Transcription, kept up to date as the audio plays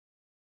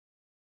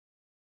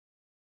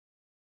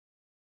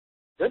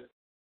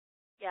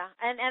Yeah,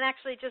 and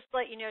actually, just to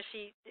let you know,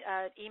 she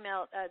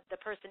the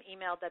person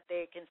emailed that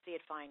they can see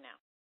it fine now.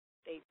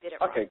 They did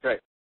it right. Okay, great.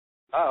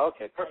 Oh,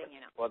 okay, perfect.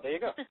 You know. Well, there you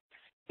go.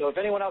 So if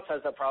anyone else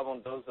has that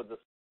problem, those are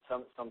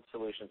some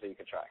solutions that you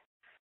could try.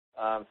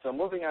 So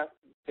moving on,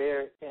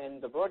 there in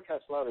the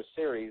Broadcast Louder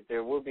series,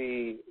 there will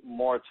be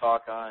more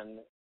talk on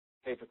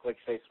pay-per-click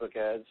Facebook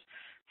ads.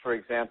 For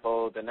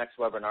example, the next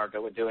webinar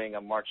that we're doing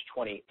on March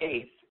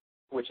 28th,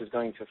 which is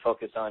going to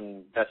focus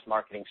on best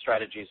marketing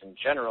strategies in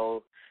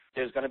general,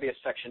 there's going to be a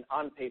section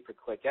on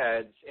pay-per-click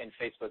ads, and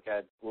Facebook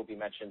ads will be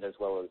mentioned as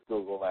well as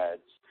Google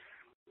ads.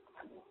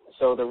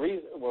 So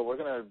we're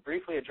going to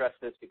briefly address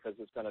this because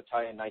it's going to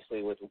tie in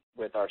nicely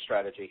with our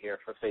strategy here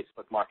for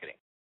Facebook marketing.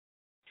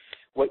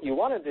 What you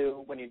want to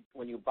do when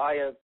you buy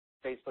a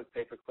Facebook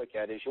pay-per-click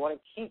ad is you want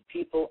to keep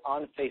people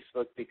on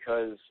Facebook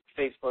because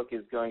Facebook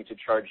is going to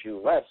charge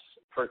you less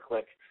per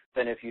click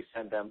than if you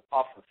send them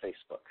off of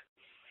Facebook.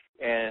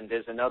 And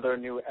there's another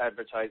new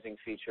advertising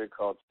feature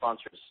called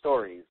Sponsored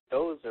Stories.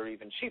 Those are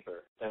even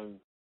cheaper than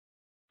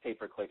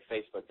pay-per-click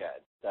Facebook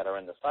ads that are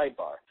in the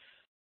sidebar.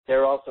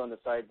 They're also in the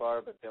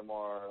sidebar, but they're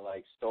more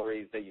like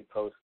stories that you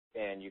post,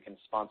 and you can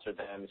sponsor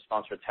them,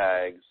 sponsor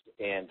tags,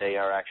 and they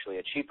are actually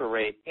a cheaper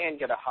rate and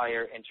get a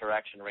higher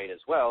interaction rate as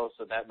well,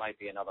 so that might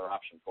be another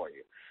option for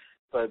you.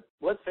 But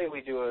let's say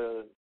we do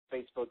a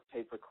Facebook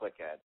pay-per-click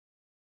ad.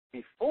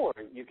 Before,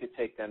 you could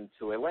take them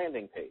to a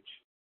landing page.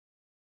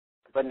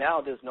 But now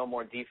there's no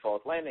more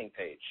default landing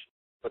page.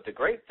 But the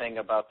great thing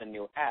about the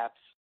new apps,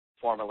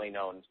 formerly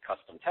known as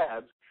custom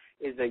tabs,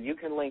 is that you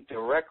can link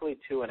directly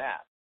to an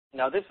app.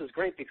 Now, this is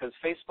great because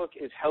Facebook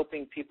is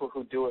helping people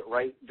who do it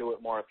right do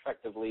it more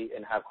effectively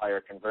and have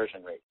higher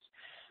conversion rates.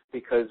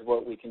 Because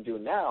what we can do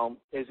now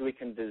is we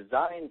can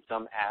design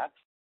some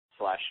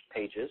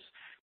apps/pages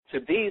to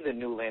be the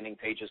new landing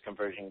pages,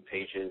 conversion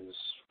pages,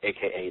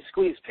 aka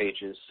squeeze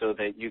pages, so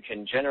that you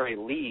can generate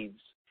leads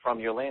from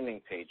your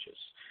landing pages,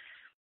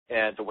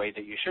 and the way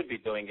that you should be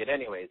doing it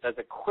anyways. As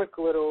a quick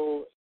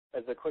little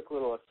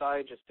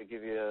aside, just to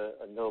give you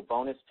a little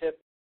bonus tip,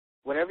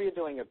 whenever you're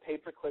doing a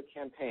pay-per-click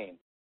campaign,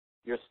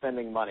 you're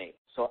spending money.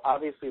 So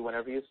obviously,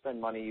 whenever you spend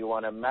money, you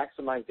want to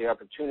maximize the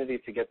opportunity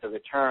to get the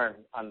return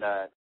on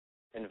that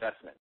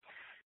investment.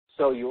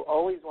 So you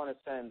always want to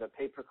send a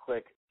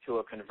pay-per-click to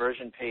a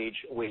conversion page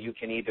where you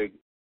can either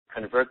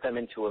convert them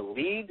into a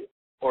lead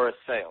or a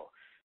sale.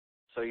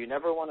 So you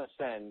never want to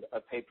send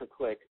a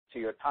pay-per-click to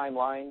your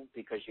timeline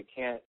because you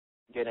can't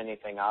get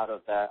anything out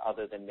of that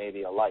other than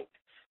maybe a like.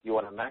 You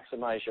want to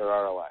maximize your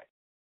ROI.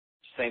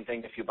 Same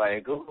thing if you buy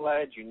a Google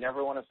ad, you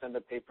never want to send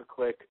a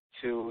pay-per-click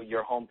to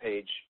your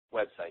homepage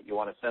website. You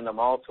want to send them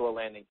all to a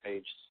landing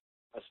page,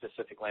 a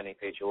specific landing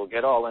page. We'll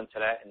get all into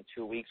that in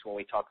 2 weeks when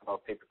we talk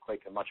about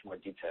pay-per-click in much more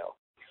detail.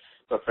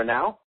 But for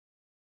now,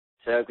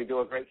 so if we do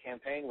a great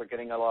campaign, we're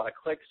getting a lot of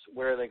clicks,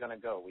 where are they going to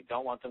go? We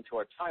don't want them to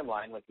our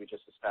timeline like we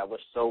just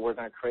established, so we're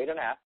going to create an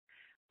app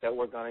that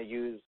we're going to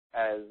use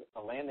as a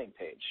landing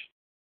page.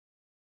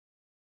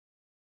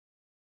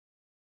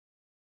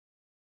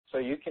 So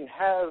you can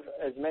have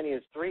as many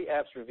as 3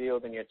 apps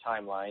revealed in your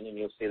timeline, and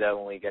you'll see that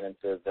when we get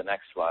into the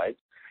next slide.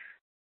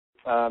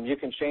 You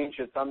can change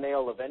your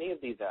thumbnail of any of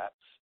these apps.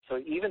 So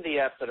even the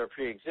apps that are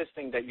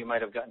pre-existing that you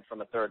might have gotten from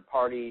a third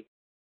party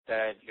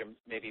that you're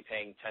maybe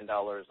paying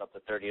 $10 up to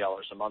 $30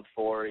 a month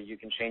for, you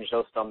can change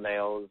those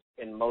thumbnails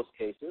in most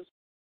cases.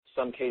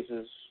 Some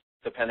cases,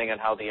 depending on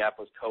how the app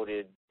was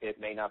coded, it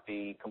may not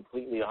be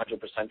completely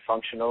 100%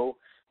 functional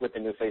with the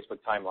new Facebook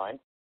timeline.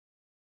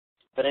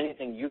 But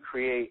anything you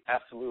create,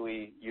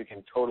 absolutely, you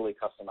can totally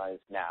customize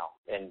now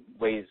in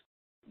ways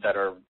that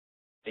are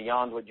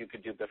beyond what you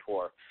could do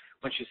before.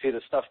 Once you see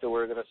the stuff that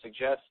we're going to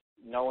suggest,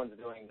 no one's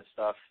doing the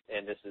stuff,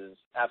 and this is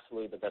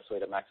absolutely the best way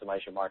to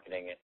maximize your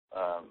marketing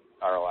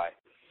ROI.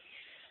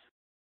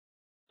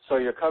 So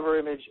your cover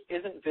image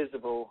isn't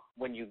visible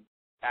when you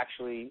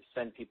actually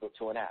send people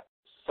to an app.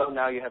 So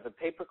now you have a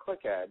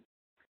pay-per-click ad.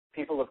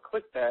 People have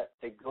clicked that.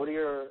 They go to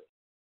your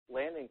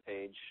landing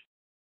page.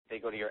 They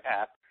go to your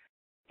app.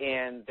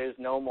 And there's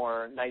no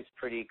more nice,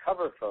 pretty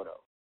cover photo.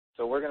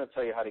 So we're going to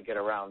tell you how to get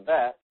around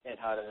that and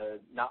how to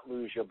not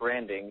lose your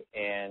branding.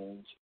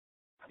 And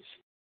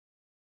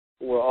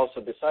we're also,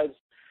 besides,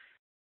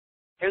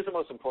 here's the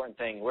most important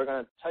thing. We're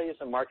going to tell you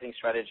some marketing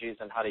strategies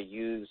on how to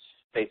use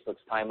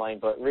Facebook's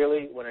timeline. But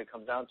really, when it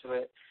comes down to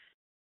it,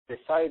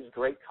 besides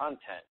great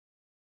content,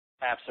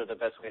 apps are the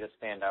best way to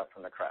stand out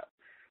from the crowd.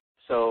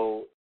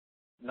 So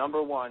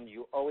number one,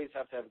 you always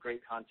have to have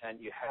great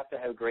content. You have to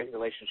have great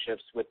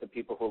relationships with the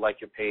people who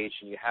like your page,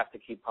 and you have to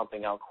keep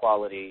pumping out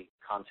quality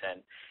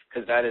content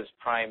because that is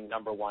prime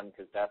number one,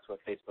 because that's what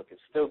Facebook is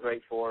still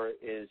great for,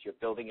 is you're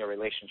building a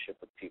relationship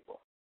with people.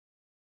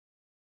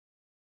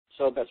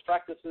 So best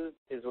practices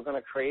is we're going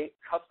to create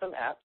custom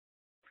apps.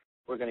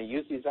 We're going to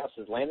use these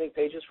apps as landing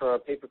pages for our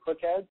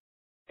pay-per-click ads,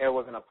 and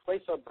we're going to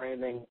place our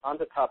branding on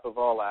the top of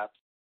all apps,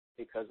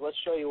 because let's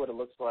show you what it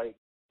looks like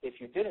if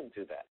you didn't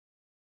do that.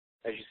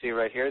 As you see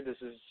right here, this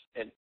is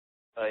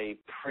a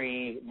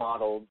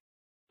pre-modeled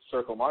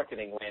circle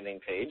marketing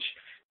landing page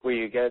where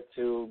you get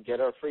to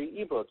get our free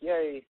ebook.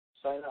 Yay,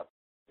 sign up.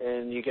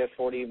 and you get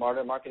 40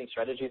 marketing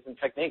strategies and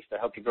techniques to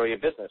help you grow your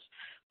business.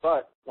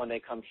 But when they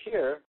come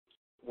here,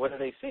 what do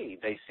they see?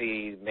 They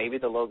see maybe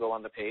the logo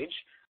on the page,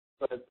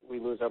 but we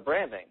lose our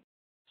branding.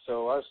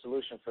 So our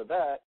solution for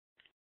that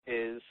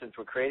is, since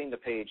we're creating the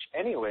page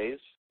anyways,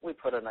 we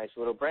put a nice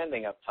little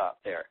branding up top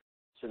there.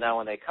 So now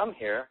when they come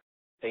here,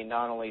 they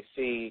not only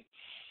see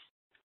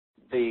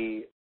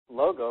the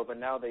logo, but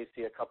now they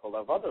see a couple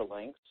of other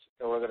links,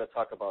 and we're going to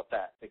talk about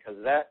that, because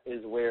that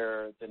is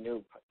where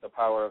the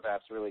power of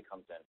apps really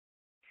comes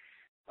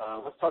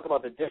in. Let's talk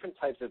about the different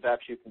types of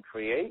apps you can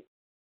create.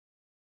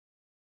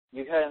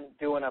 You can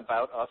do an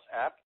About Us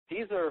app.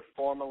 These are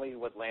formerly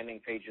what landing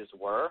pages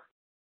were.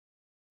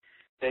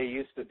 They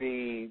used to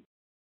be,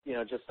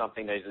 just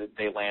something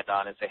they land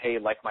on and say, hey,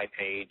 like my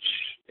page,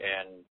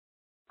 and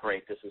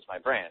great, this is my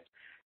brand.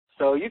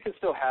 So you can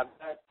still have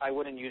that. I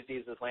wouldn't use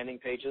these as landing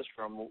pages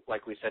from,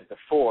 like we said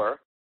before.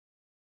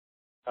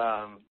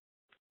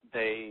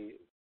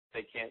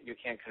 You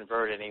can't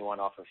convert anyone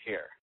off of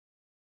here.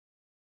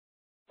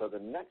 So the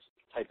next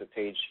type of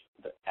page,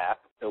 the app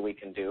that we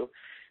can do,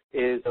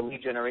 is a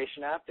lead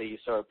generation app that you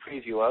saw a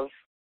preview of.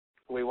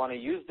 We want to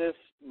use this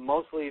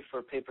mostly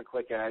for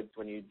pay-per-click ads.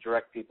 When you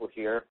direct people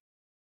here,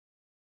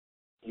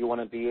 you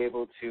want to be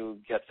able to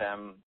get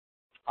them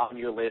on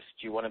your list.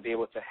 You want to be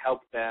able to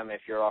help them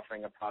if you're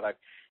offering a product.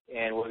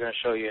 And we're going to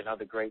show you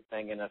another great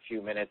thing in a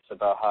few minutes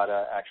about how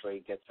to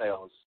actually get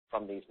sales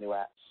from these new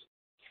apps.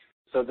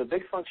 So the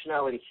big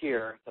functionality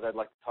here that I'd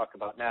like to talk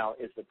about now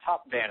is the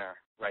top banner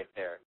right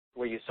there,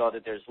 where you saw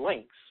that there's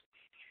links.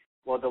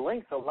 Well, the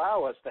links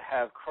allow us to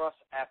have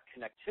cross-app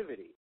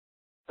connectivity.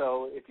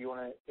 So if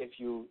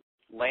you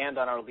land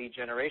on our lead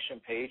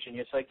generation page and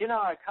you're like,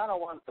 I kind of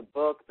want the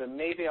book, but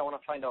maybe I want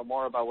to find out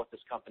more about what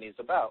this company is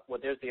about. Well,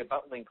 there's the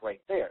About link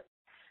right there.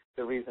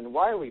 The reason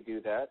why we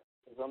do that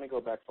is, let me go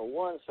back for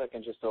 1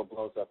 second just so it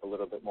blows up a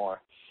little bit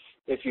more.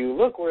 If you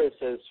look where it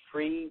says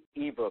free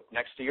ebook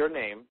next to your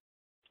name,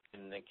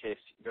 in case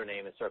your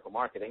name is Circle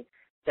Marketing,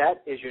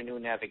 that is your new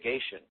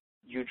navigation.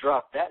 You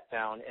drop that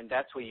down, and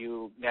that's where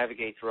you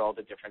navigate through all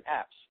the different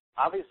apps.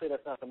 Obviously,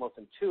 that's not the most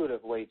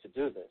intuitive way to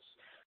do this.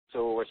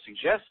 So what we're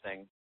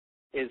suggesting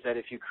is that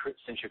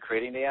since you're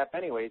creating the app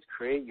anyways,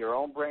 create your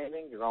own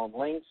branding, your own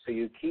links, so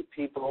you keep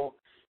people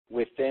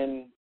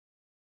within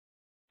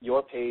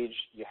your page,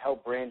 you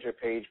help brand your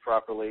page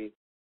properly,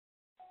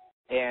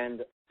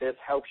 and this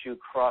helps you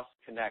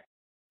cross-connect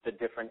the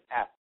different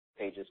app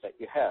pages that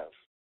you have.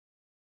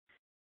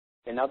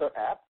 Another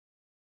app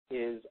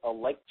is a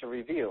like to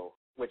reveal,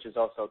 which is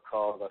also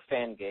called a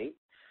FanGate.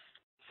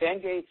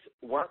 FanGates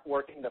weren't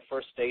working the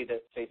first day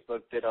that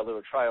Facebook did a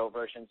little trial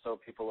version, so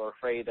people are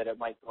afraid that it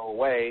might go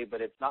away,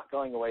 but it's not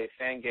going away.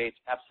 FanGates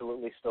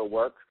absolutely still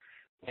work.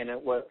 And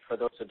for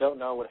those who don't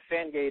know, what a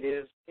FanGate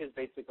is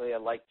basically a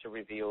like to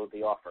reveal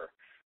the offer.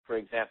 For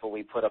example,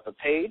 we put up a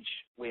page,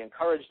 we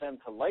encourage them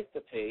to like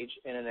the page,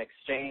 and in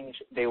exchange,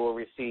 they will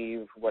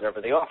receive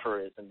whatever the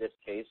offer is. In this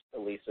case,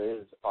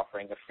 Elisa is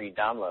offering a free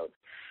download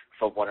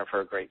for one of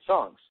her great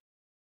songs.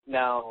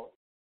 Now,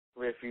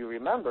 if you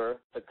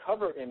remember, the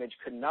cover image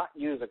could not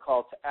use a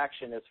call to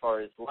action as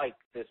far as like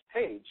this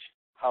page.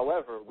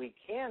 However, we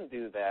can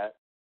do that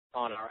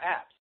on our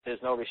apps. There's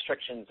no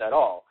restrictions at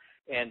all.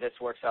 And this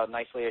works out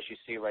nicely, as you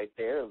see right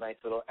there, a nice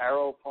little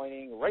arrow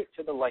pointing right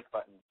to the like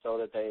button, so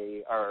that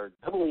they are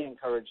doubly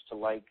encouraged to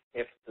like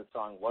if the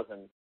song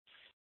wasn't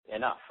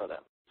enough for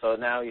them. So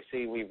now you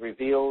see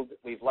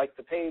we've liked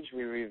the page,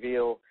 we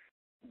reveal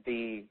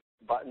the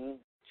button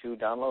to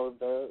download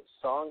the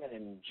song and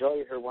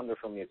enjoy her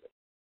wonderful music.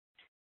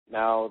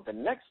 Now, the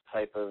next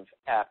type of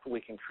app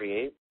we can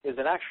create is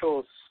an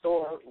actual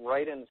store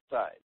right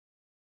inside.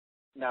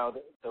 Now,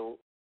 the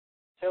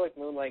Salic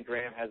Moonlight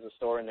Graham has a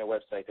store in their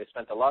website. They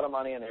spent a lot of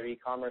money on their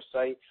e-commerce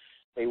site.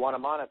 They want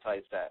to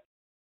monetize that.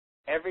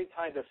 Every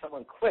time that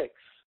someone clicks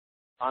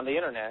on the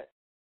internet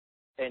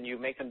and you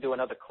make them do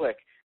another click,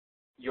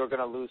 you're going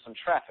to lose some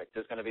traffic.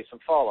 There's going to be some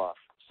fall off.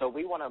 So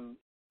we want to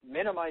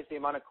minimize the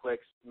amount of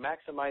clicks,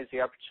 maximize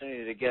the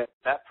opportunity to get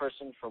that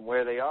person from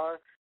where they are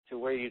to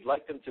where you'd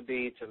like them to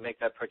be, to make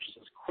that purchase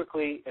as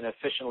quickly and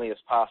efficiently as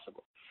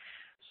possible.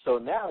 So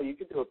now you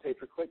can do a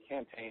pay-per-click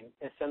campaign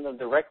and send them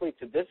directly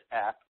to this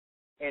app,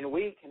 and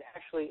we can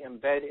actually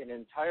embed an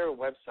entire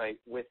website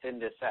within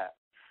this app.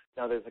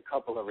 Now, there's a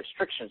couple of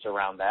restrictions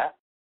around that.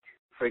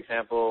 For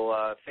example,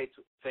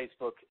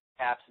 Facebook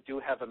apps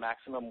do have a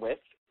maximum width,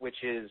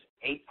 which is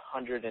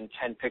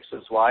 810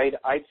 pixels wide.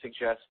 I'd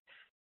suggest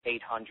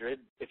 800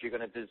 if you're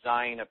going to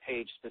design a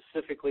page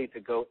specifically to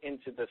go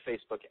into the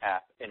Facebook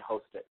app and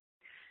host it.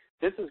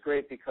 This is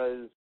great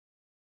because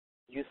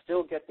you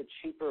still get the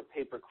cheaper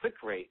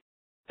pay-per-click rate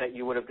that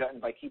you would have gotten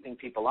by keeping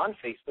people on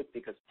Facebook,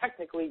 because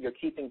technically you're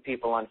keeping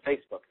people on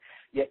Facebook,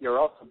 yet you're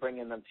also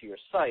bringing them to your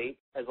site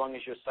as long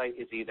as your site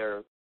is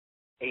either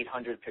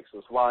 800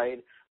 pixels wide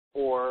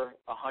or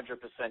 100%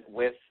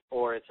 width,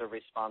 or it's a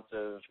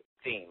responsive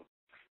theme.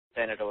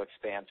 Then it'll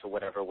expand to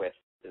whatever width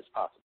is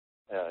possible,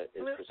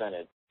 is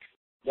presented.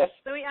 Yes?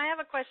 Louis, I have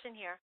a question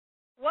here.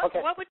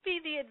 What would be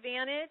the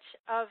advantage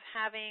of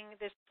having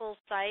this full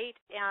site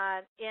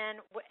and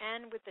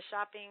with the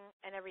shopping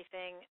and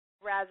everything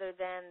rather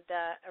than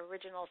the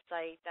original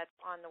site that's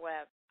on the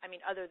web? I mean,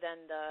 other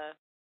than the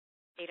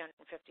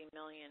 850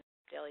 million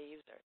daily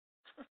users.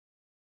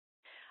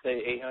 The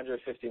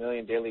 850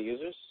 million daily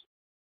users?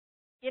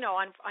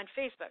 On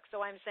Facebook.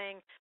 So I'm saying,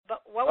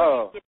 but what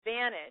would be the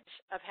advantage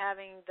of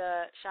having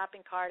the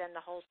shopping cart and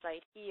the whole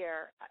site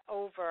here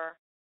over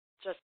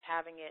just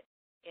having it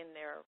in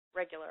their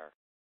regular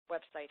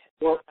website?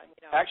 Well,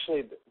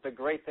 actually, the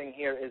great thing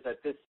here is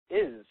that this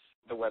is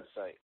the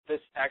website.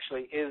 This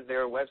actually is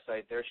their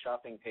website. Their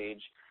shopping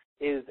page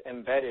is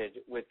embedded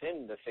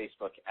within the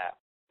Facebook app.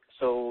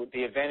 So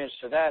the advantage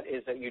to that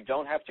is that you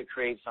don't have to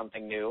create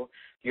something new.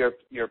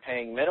 You're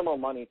paying minimal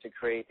money to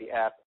create the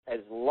app as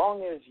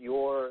long as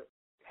your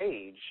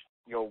page,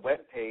 your web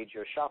page,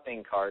 your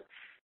shopping cart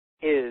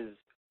is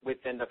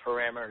within the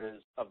parameters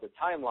of the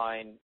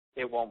timeline.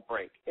 It won't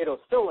break. It'll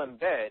still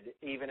embed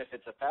even if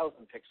it's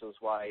 1,000 pixels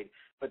wide,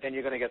 but then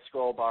you're going to get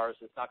scroll bars.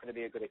 It's not going to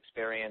be a good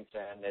experience,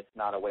 and it's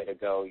not a way to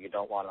go. You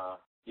don't want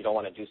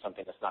to do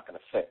something that's not going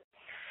to fit.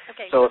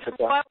 Okay.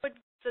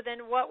 So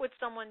then what would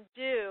someone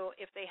do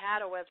if they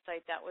had a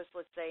website that was,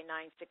 let's say,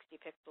 960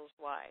 pixels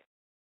wide?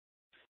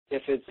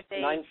 If it's would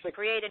they 960,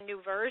 create a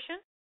new version?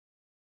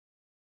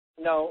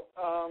 No,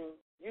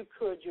 you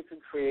could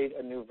create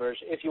a new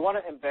version. If you want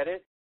to embed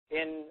it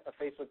in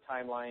a Facebook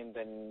timeline,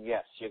 then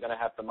yes, you're going to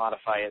have to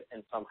modify it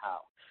in somehow.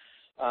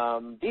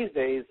 These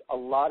days, a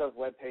lot of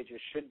web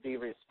pages should be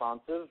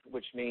responsive,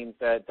 which means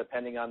that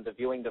depending on the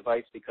viewing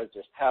device, because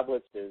there's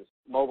tablets, there's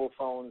mobile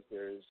phones,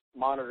 there's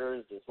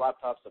monitors, there's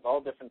laptops of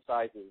all different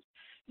sizes,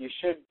 you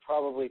should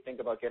probably think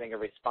about getting a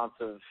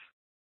responsive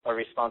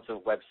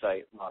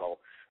website model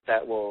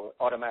that will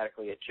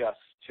automatically adjust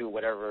to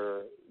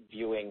whatever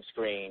viewing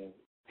screen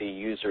the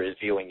user is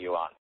viewing you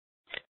on.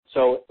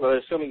 So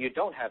assuming you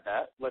don't have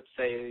that, let's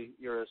say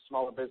you're a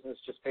smaller business,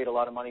 just paid a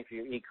lot of money for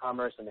your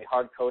e-commerce and they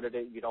hard-coded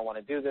it, you don't want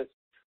to do this,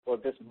 well,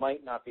 this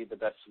might not be the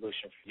best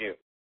solution for you.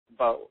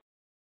 But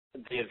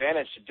the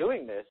advantage to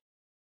doing this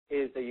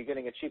is that you're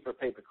getting a cheaper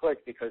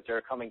pay-per-click because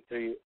they're coming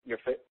through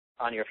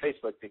on your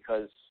Facebook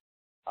because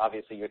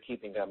obviously you're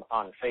keeping them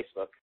on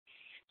Facebook.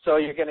 So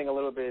you're getting a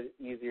little bit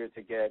easier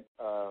to get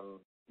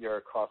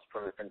your cost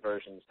per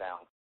conversions down.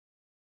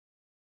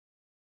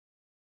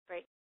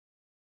 Great.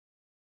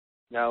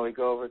 Now we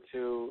go over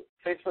to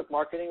Facebook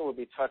marketing will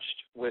be touched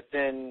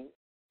within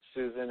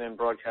Susan and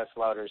Broadcast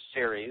Louder's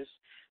series.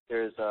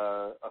 There's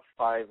a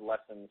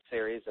 5-lesson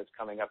series that's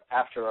coming up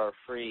after our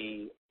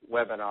free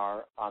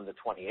webinar on the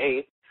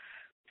 28th.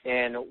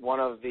 And one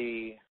of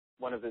the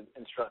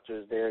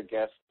instructors there,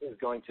 guest, is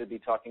going to be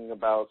talking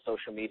about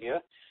social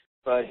media.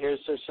 But here's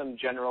just some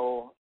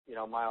general,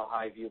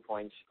 mile-high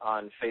viewpoints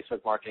on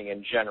Facebook marketing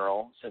in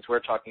general, since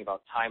we're talking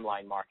about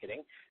timeline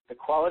marketing. The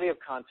quality of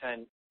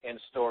content and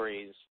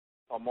stories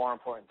are more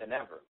important than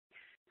ever.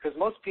 Because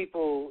most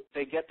people,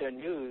 they get their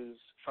news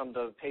from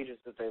the pages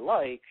that they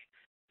like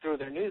through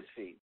their news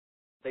feed.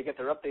 They get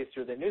their updates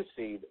through their news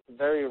feed.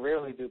 Very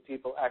rarely do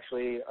people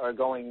actually are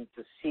going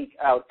to seek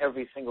out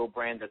every single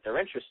brand that they're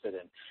interested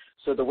in.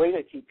 So the way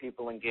to keep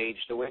people engaged,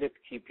 the way to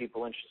keep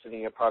people interested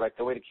in your product,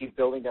 the way to keep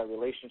building that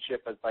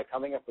relationship is by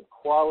coming up with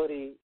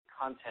quality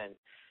content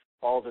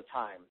all the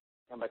time.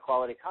 And by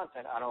quality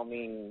content, I don't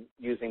mean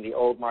using the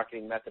old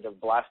marketing method of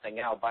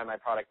blasting out, buy my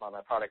product, buy my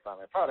product, buy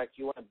my product.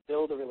 You want to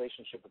build a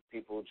relationship with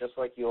people just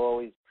like you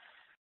always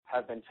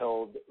have been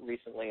told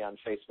recently on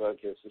Facebook.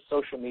 This is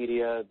social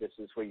media. This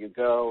is where you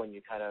go and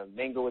you kind of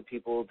mingle with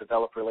people,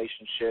 develop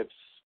relationships.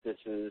 This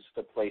is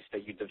the place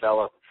that you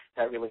develop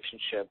that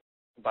relationship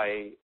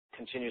by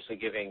continuously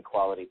giving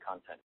quality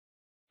content.